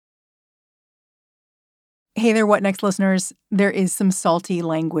Hey there, What Next listeners. There is some salty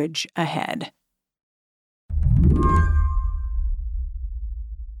language ahead.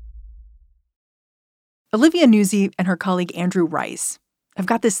 Olivia Nuzzi and her colleague Andrew Rice have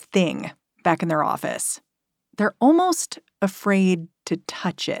got this thing back in their office. They're almost afraid to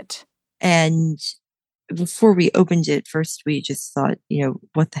touch it. And before we opened it, first we just thought,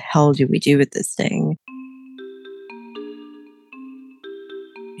 what the hell do we do with this thing?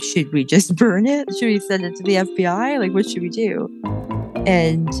 Should we just burn it? Should we send it to the FBI? Like, what should we do?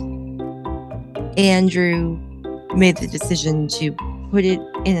 And Andrew made the decision to put it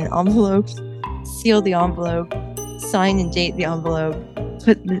in an envelope, seal the envelope, sign and date the envelope,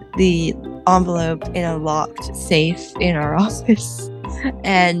 put the envelope in a locked safe in our office,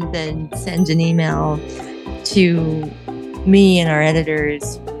 and then send an email to me and our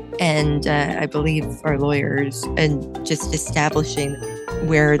editors and I believe our lawyers, and just establishing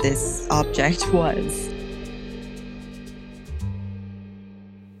where this object was.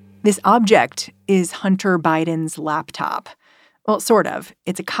 This object is Hunter Biden's laptop. Well, sort of.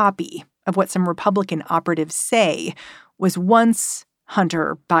 It's a copy of what some Republican operatives say was once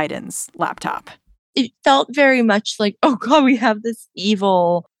Hunter Biden's laptop. It felt very much like, oh God, we have this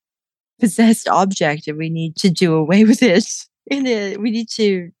evil possessed object and we need to do away with it. We need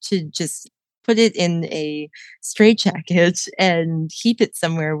to just put it in a straitjacket and keep it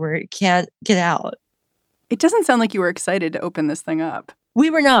somewhere where it can't get out. It doesn't sound like you were excited to open this thing up.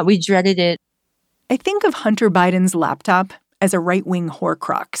 We were not. We dreaded it. I think of Hunter Biden's laptop as a right-wing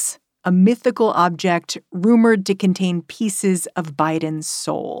Horcrux, a mythical object rumored to contain pieces of Biden's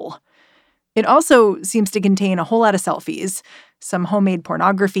soul. It also seems to contain a whole lot of selfies, some homemade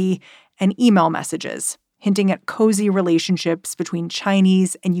pornography, and email messages hinting at cozy relationships between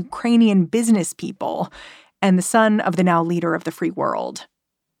Chinese and Ukrainian business people and the son of the now leader of the free world.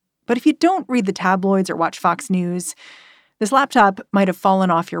 But if you don't read the tabloids or watch Fox News, this laptop might have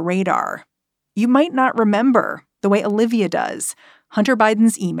fallen off your radar. You might not remember, the way Olivia does, Hunter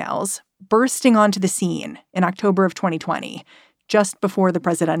Biden's emails bursting onto the scene in October of 2020, just before the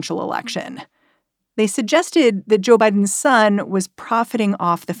presidential election. They suggested that Joe Biden's son was profiting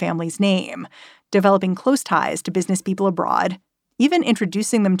off the family's name, developing close ties to business people abroad, even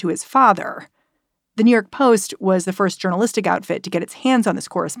introducing them to his father. The New York Post was the first journalistic outfit to get its hands on this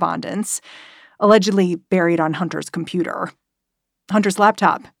correspondence, allegedly buried on Hunter's computer. Hunter's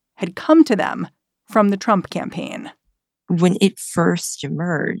laptop had come to them from the Trump campaign. When it first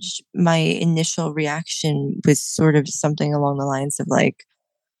emerged, my initial reaction was sort of something along the lines of like,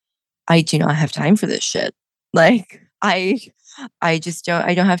 I do not have time for this shit. Like, I just don't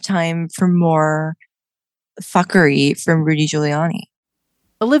have time for more fuckery from Rudy Giuliani.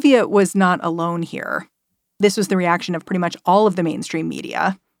 Olivia was not alone here. This was the reaction of pretty much all of the mainstream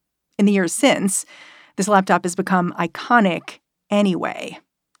media. In the years since, this laptop has become iconic anyway,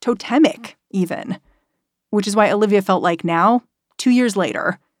 totemic even, which is why Olivia felt like now, 2 years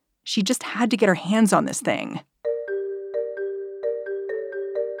later, she just had to get her hands on this thing.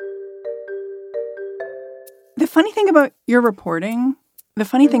 The funny thing about your reporting, the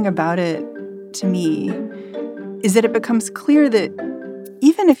funny thing about it to me, is that it becomes clear that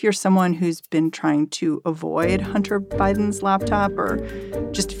even if you're someone who's been trying to avoid Hunter Biden's laptop or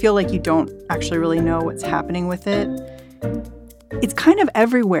just feel like you don't actually really know what's happening with it, it's kind of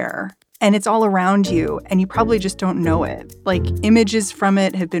everywhere and it's all around you and you probably just don't know it. Like, images from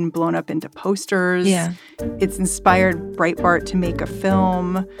it have been blown up into posters. Yeah. It's inspired Breitbart to make a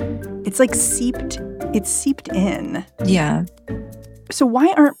film. It's like seeped in. Yeah. So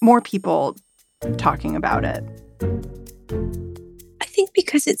why aren't more people talking about it? I think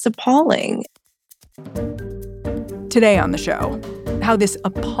because it's appalling. Today on the show, how this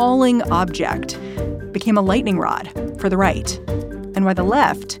appalling object became a lightning rod for the right, and why the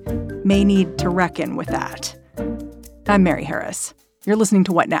left may need to reckon with that. I'm Mary Harris. You're listening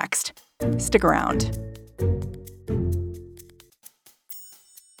to What Next? Stick around.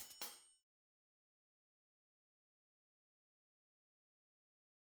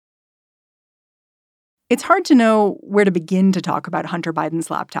 It's hard to know where to begin to talk about Hunter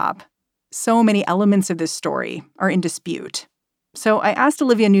Biden's laptop. So many elements of this story are in dispute. So I asked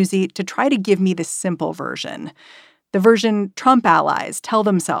Olivia Nuzzi to try to give me the simple version, the version Trump allies tell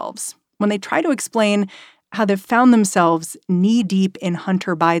themselves when they try to explain how they've found themselves knee-deep in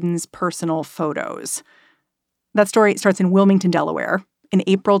Hunter Biden's personal photos. That story starts in Wilmington, Delaware, in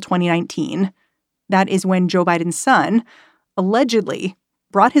April 2019. That is when Joe Biden's son allegedly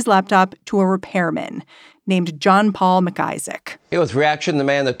brought his laptop to a repairman named John Paul McIsaac. With reaction, the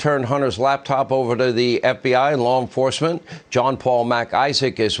man that turned Hunter's laptop over to the FBI and law enforcement, John Paul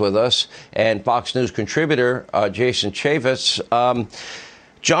McIsaac, is with us, and Fox News contributor Jason Chaffetz.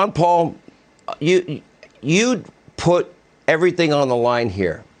 John Paul, you put everything on the line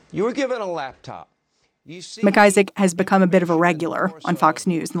here. You were given a laptop. McIsaac has become a bit of a regular on Fox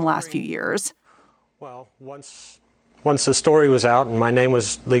News in the last few years. Well, once the story was out and my name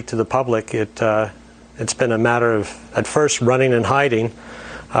was leaked to the public, it's been a matter of, at first, running and hiding.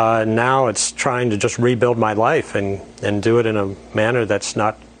 Now it's trying to just rebuild my life and do it in a manner that's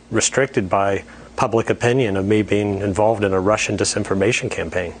not restricted by public opinion of me being involved in a Russian disinformation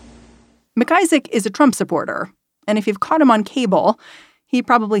campaign. McIsaac is a Trump supporter, and if you've caught him on cable, he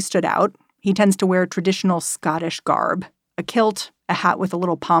probably stood out. He tends to wear traditional Scottish garb, a kilt, a hat with a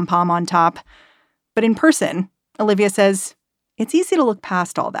little pom-pom on top. But in person, Olivia says, it's easy to look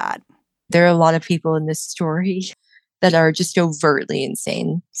past all that. There are a lot of people in this story that are just overtly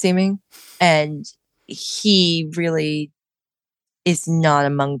insane seeming. And he really is not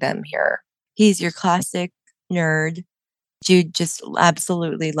among them here. He's your classic nerd. Dude just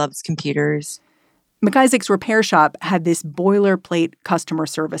absolutely loves computers. McIsaac's repair shop had this boilerplate customer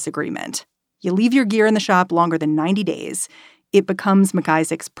service agreement. You leave your gear in the shop longer than 90 days, it becomes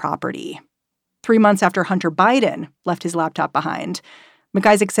McIsaac's property. 3 months after Hunter Biden left his laptop behind,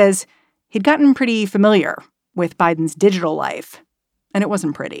 McIsaac says he'd gotten pretty familiar with Biden's digital life, and it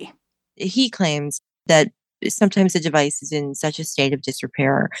wasn't pretty. He claims that sometimes the device is in such a state of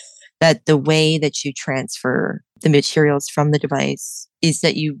disrepair that the way that you transfer the materials from the device is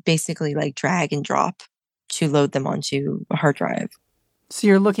that you basically drag and drop to load them onto a hard drive. So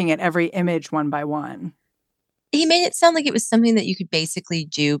you're looking at every image one by one. He made it sound like it was something that you could basically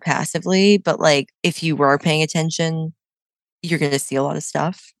do passively, but if you were paying attention, you're going to see a lot of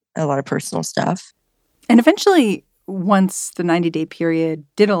stuff, a lot of personal stuff. And eventually, once the 90-day period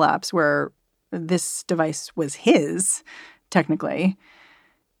did elapse where this device was his, technically,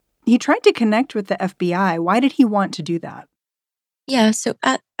 he tried to connect with the FBI. Why did he want to do that? Yeah, so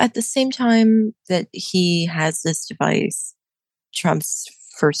at the same time that he has this device, Trump's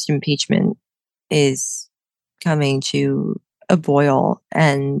first impeachment is coming to a boil,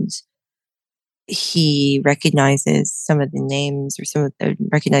 and he recognizes some of the names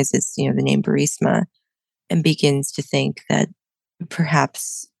recognizes the name Burisma and begins to think that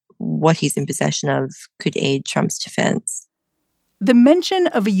perhaps what he's in possession of could aid Trump's defense. The mention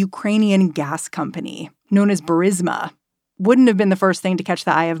of a Ukrainian gas company known as Burisma wouldn't have been the first thing to catch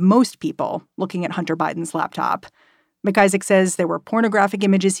the eye of most people looking at Hunter Biden's laptop. McIsaac says there were pornographic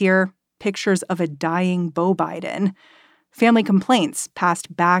images here, pictures of a dying Beau Biden, family complaints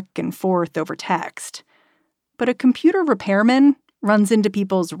passed back and forth over text. But a computer repairman runs into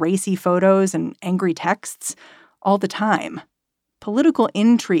people's racy photos and angry texts all the time. Political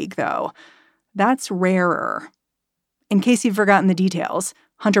intrigue, though, that's rarer. In case you've forgotten the details,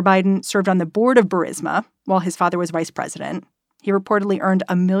 Hunter Biden served on the board of Burisma while his father was vice president. He reportedly earned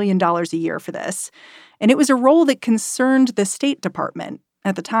 $1 million a year for this, and it was a role that concerned the State Department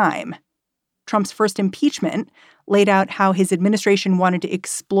at the time. Trump's first impeachment laid out how his administration wanted to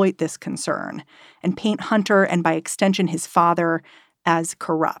exploit this concern and paint Hunter and, by extension, his father as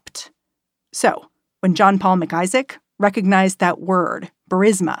corrupt. So, when John Paul McIsaac recognized that word,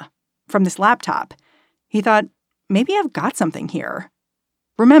 Burisma, from this laptop, he thought, maybe I've got something here.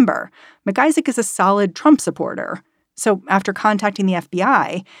 Remember, McIsaac is a solid Trump supporter. So after contacting the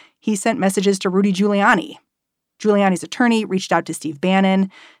FBI, he sent messages to Rudy Giuliani. Giuliani's attorney reached out to Steve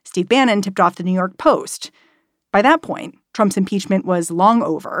Bannon. Steve Bannon tipped off the New York Post. By that point, Trump's impeachment was long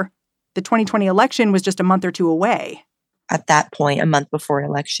over. The 2020 election was just a month or two away. At that point, a month before an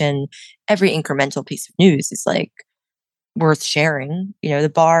election, every incremental piece of news is worth sharing.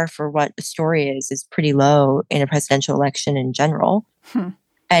 The bar for what a story is pretty low in a presidential election in general.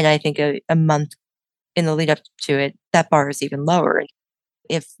 And I think a month in the lead up to it, that bar is even lower.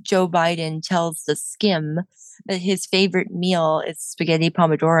 If Joe Biden tells the Skim that his favorite meal is spaghetti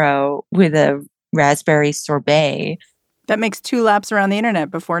pomodoro with a raspberry sorbet, that makes 2 laps around the internet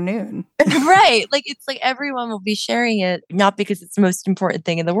before noon. Right. It's everyone will be sharing it, not because it's the most important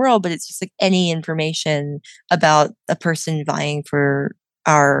thing in the world, but it's just any information about a person vying for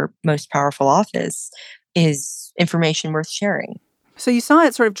our most powerful office is information worth sharing. So you saw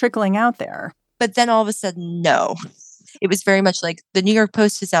it sort of trickling out there. But then all of a sudden, no. It was very much the New York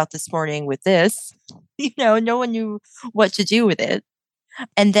Post is out this morning with this. No one knew what to do with it.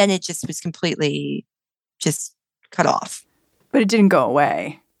 And then it just was completely just cut off. But it didn't go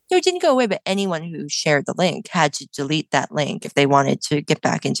away. No, it didn't go away, but anyone who shared the link had to delete that link if they wanted to get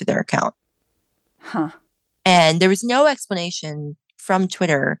back into their account. Huh. And there was no explanation from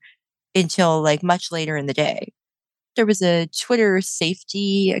Twitter until like much later in the day. There was a Twitter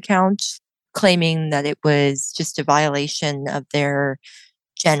safety account claiming that it was just a violation of their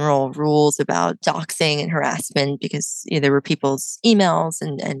general rules about doxing and harassment because there were people's emails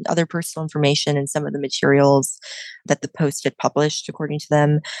and other personal information in some of the materials that the post had published, according to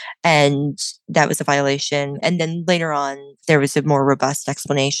them. And that was a violation. And then later on, there was a more robust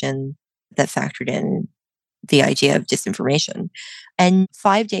explanation that factored in the idea of disinformation. And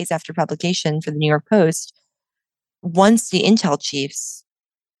 5 days after publication for the New York Post, once the intel chiefs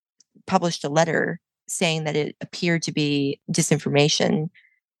published a letter saying that it appeared to be disinformation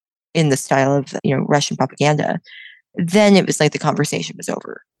in the style of, Russian propaganda, then it was like the conversation was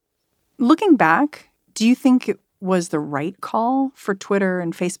over. Looking back, do you think it was the right call for Twitter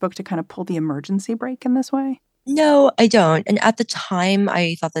and Facebook to kind of pull the emergency brake in this way? No, I don't. And at the time,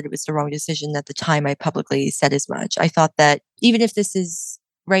 I thought that it was the wrong decision. At the time, I publicly said as much. I thought that even if this is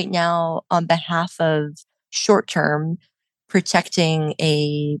right now on behalf of short term protecting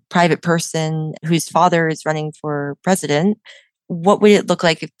a private person whose father is running for president, what would it look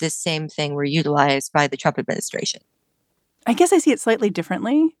like if this same thing were utilized by the Trump administration? I guess I see it slightly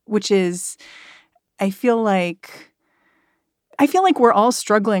differently, which is I feel like we're all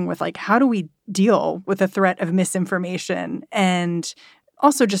struggling with like, how do we deal with the threat of misinformation and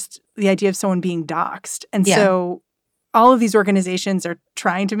also just the idea of someone being doxxed. And so all of these organizations are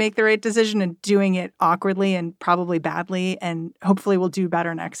trying to make the right decision and doing it awkwardly and probably badly, and hopefully we'll do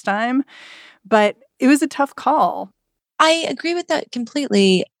better next time. But it was a tough call. I agree with that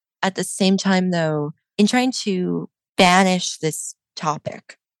completely. At the same time, though, in trying to banish this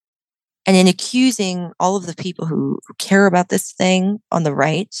topic and in accusing all of the people who care about this thing on the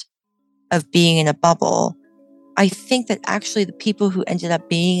right of being in a bubble, I think that actually the people who ended up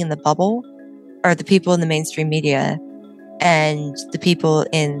being in the bubble are the people in the mainstream media and the people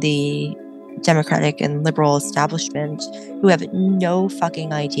in the Democratic and liberal establishment who have no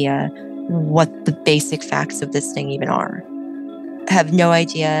fucking idea what the basic facts of this thing even are. Have no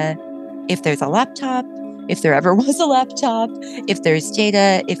idea if there's a laptop, if there ever was a laptop, if there's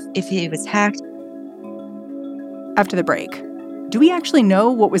data, if it was hacked. After the break, do we actually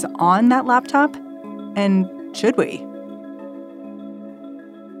know what was on that laptop? And should we?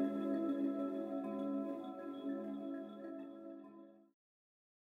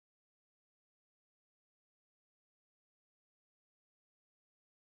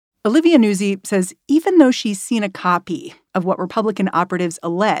 Olivia Nuzzi says even though she's seen a copy of what Republican operatives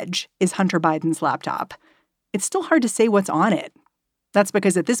allege is Hunter Biden's laptop, it's still hard to say what's on it. That's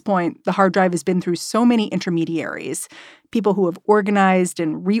because at this point, the hard drive has been through so many intermediaries, people who have organized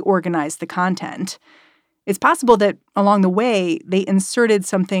and reorganized the content. It's possible that along the way, they inserted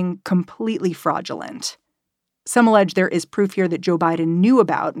something completely fraudulent. Some allege there is proof here that Joe Biden knew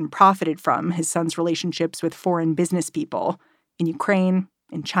about and profited from his son's relationships with foreign business people in Ukraine,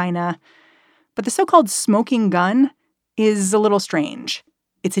 in China. But the so-called smoking gun is a little strange.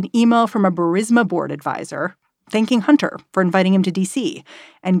 It's an email from a Burisma board advisor thanking Hunter for inviting him to D.C.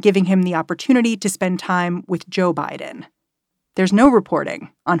 and giving him the opportunity to spend time with Joe Biden. There's no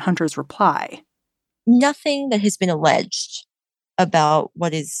reporting on Hunter's reply. Nothing that has been alleged about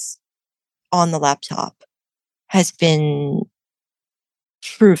what is on the laptop has been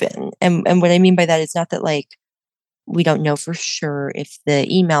proven. And what I mean by that is not that, like, we don't know for sure if the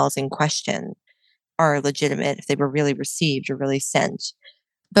emails in question are legitimate, if they were really received or really sent,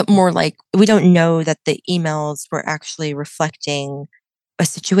 but more like we don't know that the emails were actually reflecting a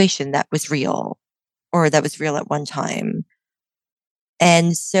situation that was real or that was real at one time.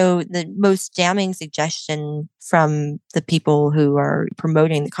 And so the most damning suggestion from the people who are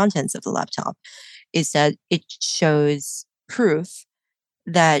promoting the contents of the laptop is that it shows proof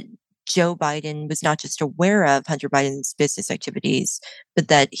that Joe Biden was not just aware of Hunter Biden's business activities, but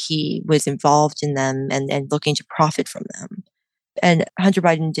that he was involved in them and looking to profit from them. And Hunter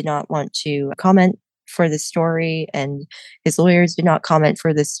Biden did not want to comment for this story, and his lawyers did not comment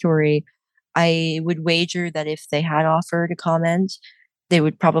for this story. I would wager that if they had offered a comment, they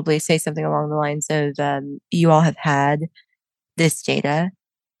would probably say something along the lines of, you all have had this data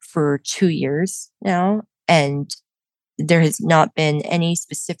for 2 years now, and there has not been any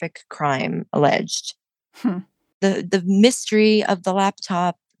specific crime alleged. The mystery of the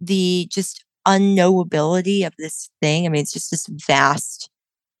laptop, the just unknowability of this thing. I mean, it's just this vast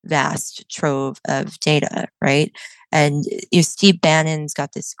trove of data, right? And Steve Bannon's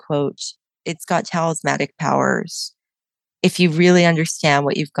got this quote. It's got talismanic powers. if you really understand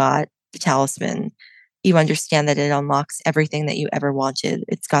what you've got, the talisman, you understand that it unlocks everything that you ever wanted.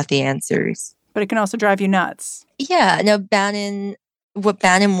 It's got the answers. But it can also drive you nuts. Yeah. No, what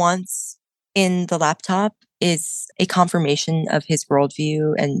Bannon wants in the laptop is a confirmation of his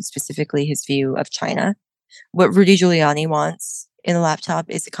worldview and specifically his view of China. What Rudy Giuliani wants in the laptop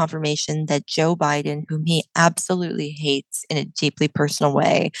is a confirmation that Joe Biden, whom he absolutely hates in a deeply personal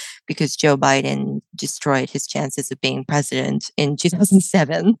way, because Joe Biden destroyed his chances of being president in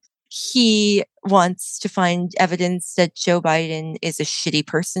 2007, he wants to find evidence that Joe Biden is a shitty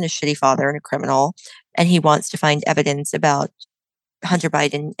person, a shitty father, and a criminal. And he wants to find evidence about Hunter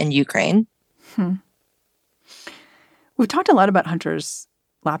Biden and Ukraine. We've talked a lot about Hunter's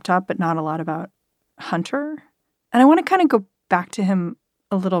laptop, but not a lot about Hunter. And I want to kind of go back to him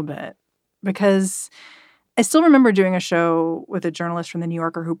a little bit because I still remember doing a show with a journalist from The New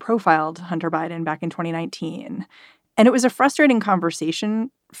Yorker who profiled Hunter Biden back in 2019. And it was a frustrating conversation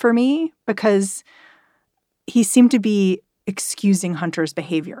for me because he seemed to be excusing Hunter's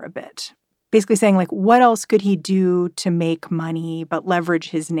behavior a bit. Basically saying, like, what else could he do to make money but leverage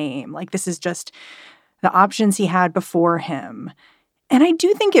his name? Like, this is just the options he had before him. And I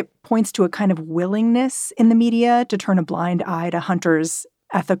do think it points to a kind of willingness in the media to turn a blind eye to Hunter's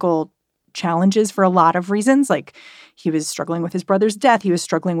ethical challenges for a lot of reasons. Like, he was struggling with his brother's death. He was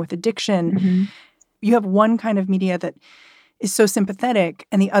struggling with addiction. Mm-hmm. You have one kind of media that is so sympathetic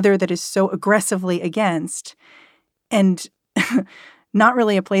and the other that is so aggressively against. And not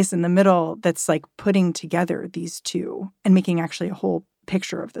really a place in the middle that's like putting together these two and making actually a whole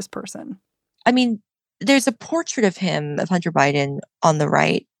picture of this person. I mean, there's a portrait of him, of Hunter Biden, on the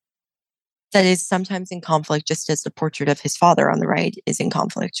right that is sometimes in conflict, just as the portrait of his father on the right is in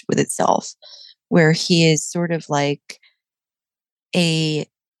conflict with itself, where he is sort of like a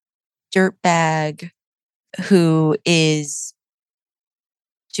dirtbag who is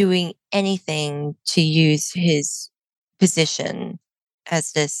doing anything to use his position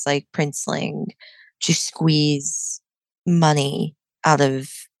as this like princeling to squeeze money out of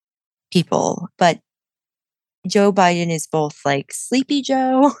people. But Joe Biden is both like Sleepy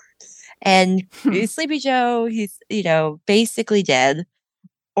Joe and Sleepy Joe, he's, basically dead,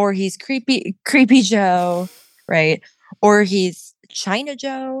 or he's creepy Joe, right? Or he's China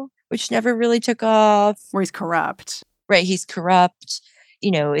Joe, which never really took off. Where he's corrupt. Right, he's corrupt.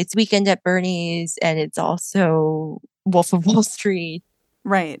 It's Weekend at Bernie's and it's also Wolf of Wall Street.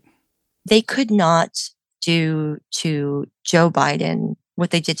 Right. They could not do to Joe Biden what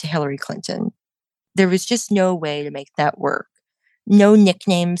they did to Hillary Clinton. There was just no way to make that work. No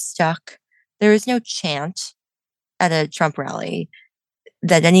nickname stuck. There was no chant at a Trump rally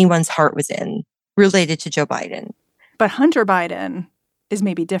that anyone's heart was in related to Joe Biden. But Hunter Biden is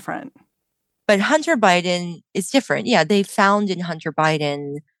maybe different. But Hunter Biden is different. Yeah, they found in Hunter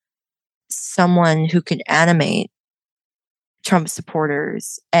Biden someone who could animate Trump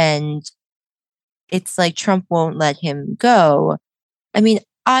supporters. And it's like Trump won't let him go. I mean,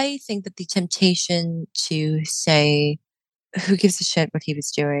 I think that the temptation to say, who gives a shit what he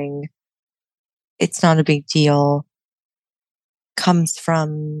was doing? It's not a big deal, comes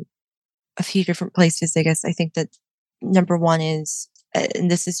from a few different places, I guess. I think that number one is,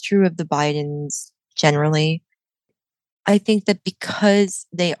 and this is true of the Bidens generally, I think that because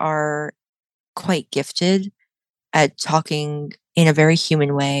they are quite gifted at talking in a very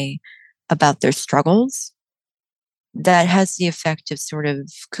human way about their struggles, that has the effect of sort of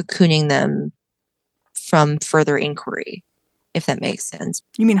cocooning them from further inquiry, if that makes sense.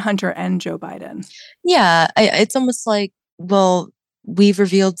 You mean Hunter and Joe Biden? Yeah, it's almost like, well, we've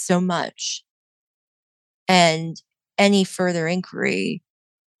revealed so much. And any further inquiry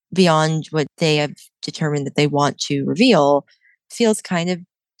beyond what they have determined that they want to reveal feels kind of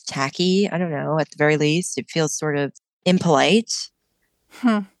tacky. I don't know, at the very least, it feels sort of impolite.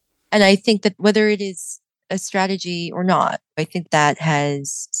 And I think that whether it is a strategy or not, I think that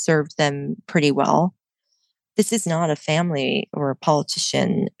has served them pretty well. This is not a family or a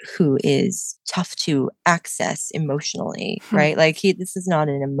politician who is tough to access emotionally, right? Like this is not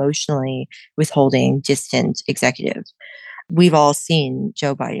an emotionally withholding, distant executive. We've all seen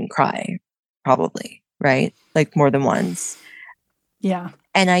Joe Biden cry, probably, right? Like more than once. Yeah.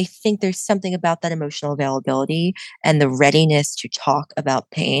 And I think there's something about that emotional availability and the readiness to talk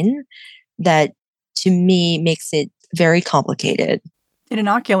about pain that, to me, makes it very complicated. It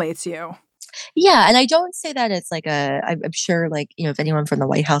inoculates you. Yeah. And I don't say that as like I'm sure, like, if anyone from the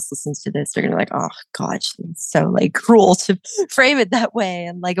White House listens to this, they're going to be like, oh, gosh, it's so like cruel to frame it that way.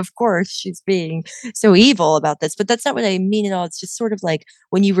 And like, of course, she's being so evil about this. But that's not what I mean at all. It's just sort of like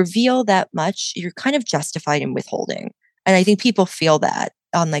when you reveal that much, you're kind of justified in withholding And I think people feel that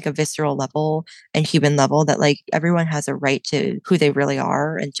on like a visceral level and human level, that like everyone has a right to who they really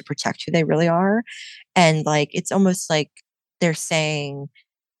are and to protect who they really are. And like, it's almost like they're saying,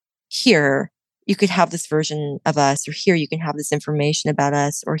 here, you could have this version of us, or here you can have this information about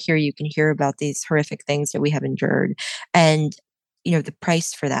us, or here you can hear about these horrific things that we have endured. And, you know, the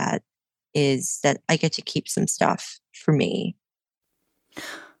price for that is that I get to keep some stuff for me.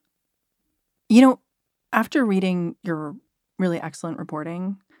 You know, after reading your really excellent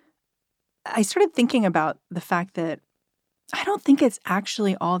reporting, I started thinking about the fact that I don't think it's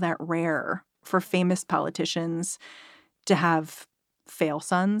actually all that rare for famous politicians to have fail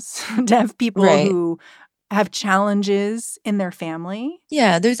sons, to have people who have challenges in their family.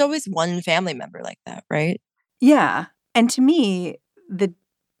 Yeah, there's always one family member like that, right? Yeah. And to me, the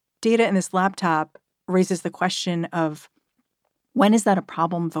data in this laptop raises the question of, when is that a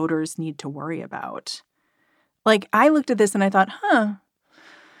problem voters need to worry about? Like, I looked at this and I thought,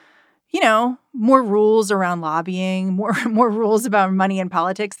 you know, more rules around lobbying, more rules about money in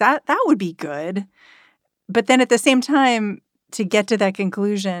politics, that would be good. But then at the same time, to get to that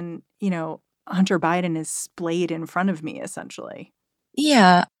conclusion, you know, Hunter Biden is splayed in front of me, essentially.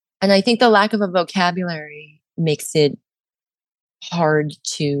 Yeah. And I think the lack of a vocabulary makes it hard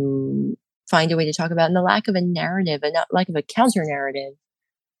to find a way to talk about. And the lack of a narrative, and not lack of a counter narrative,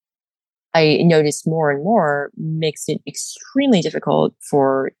 I noticed more and more, makes it extremely difficult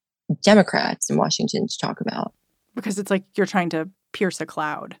for Democrats in Washington to talk about. Because it's like you're trying to pierce a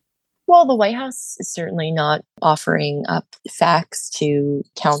cloud. Well, the White House is certainly not offering up facts to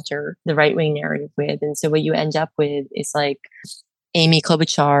counter the right-wing narrative with. And so what you end up with is like Amy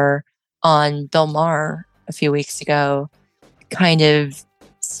Klobuchar on Bill Maher a few weeks ago, kind of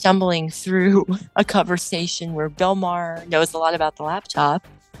stumbling through a conversation where Bill Maher knows a lot about the laptop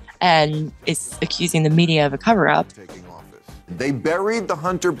and is accusing the media of a cover-up. They buried the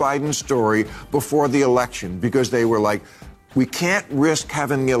Hunter Biden story before the election because they were like, we can't risk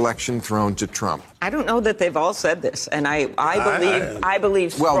having the election thrown to Trump. I don't know that they've all said this, and I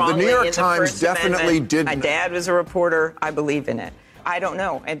believe strongly. Well, the New York in the Times First definitely Amendment. did. My dad was a reporter. I believe in it. I don't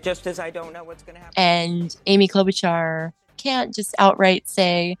know, and just as I don't know what's going to happen. And Amy Klobuchar can't just outright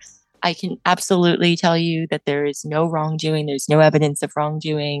say, I can absolutely tell you that there is no wrongdoing, there's no evidence of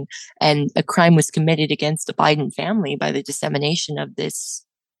wrongdoing, and a crime was committed against the Biden family by the dissemination of this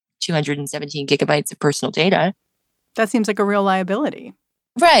 217 gigabytes of personal data. That seems like a real liability.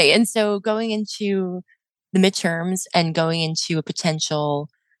 Right. And so going into the midterms and going into a potential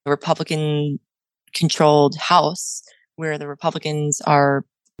Republican-controlled House where the Republicans are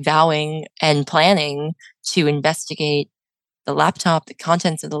vowing and planning to investigate the laptop, the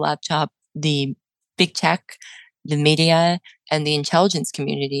contents of the laptop, the big tech, the media, and the intelligence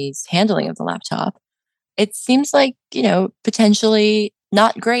community's handling of the laptop, it seems like, you know, potentially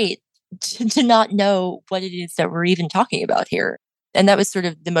not great to not know what it is that we're even talking about here. And that was sort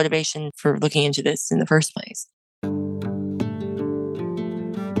of the motivation for looking into this in the first place.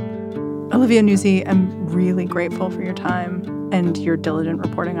 Olivia Nuzzi, I'm really grateful for your time and your diligent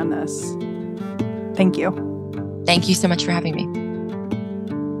reporting on this. Thank you. Thank you so much for having me.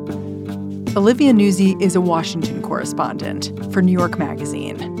 Olivia Nuzzi is a Washington correspondent for New York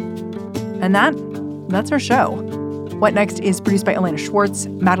Magazine. And that's our show. What Next is produced by Elena Schwartz,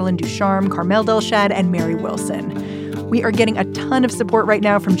 Madeline Ducharme, Carmel Delshad, and Mary Wilson. We are getting a ton of support right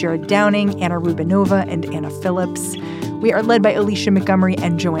now from Jared Downing, Anna Rubinova, and Anna Phillips. We are led by Alicia Montgomery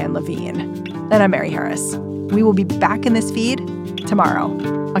and Joanne Levine. And I'm Mary Harris. We will be back in this feed tomorrow.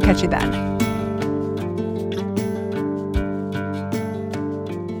 I'll catch you then.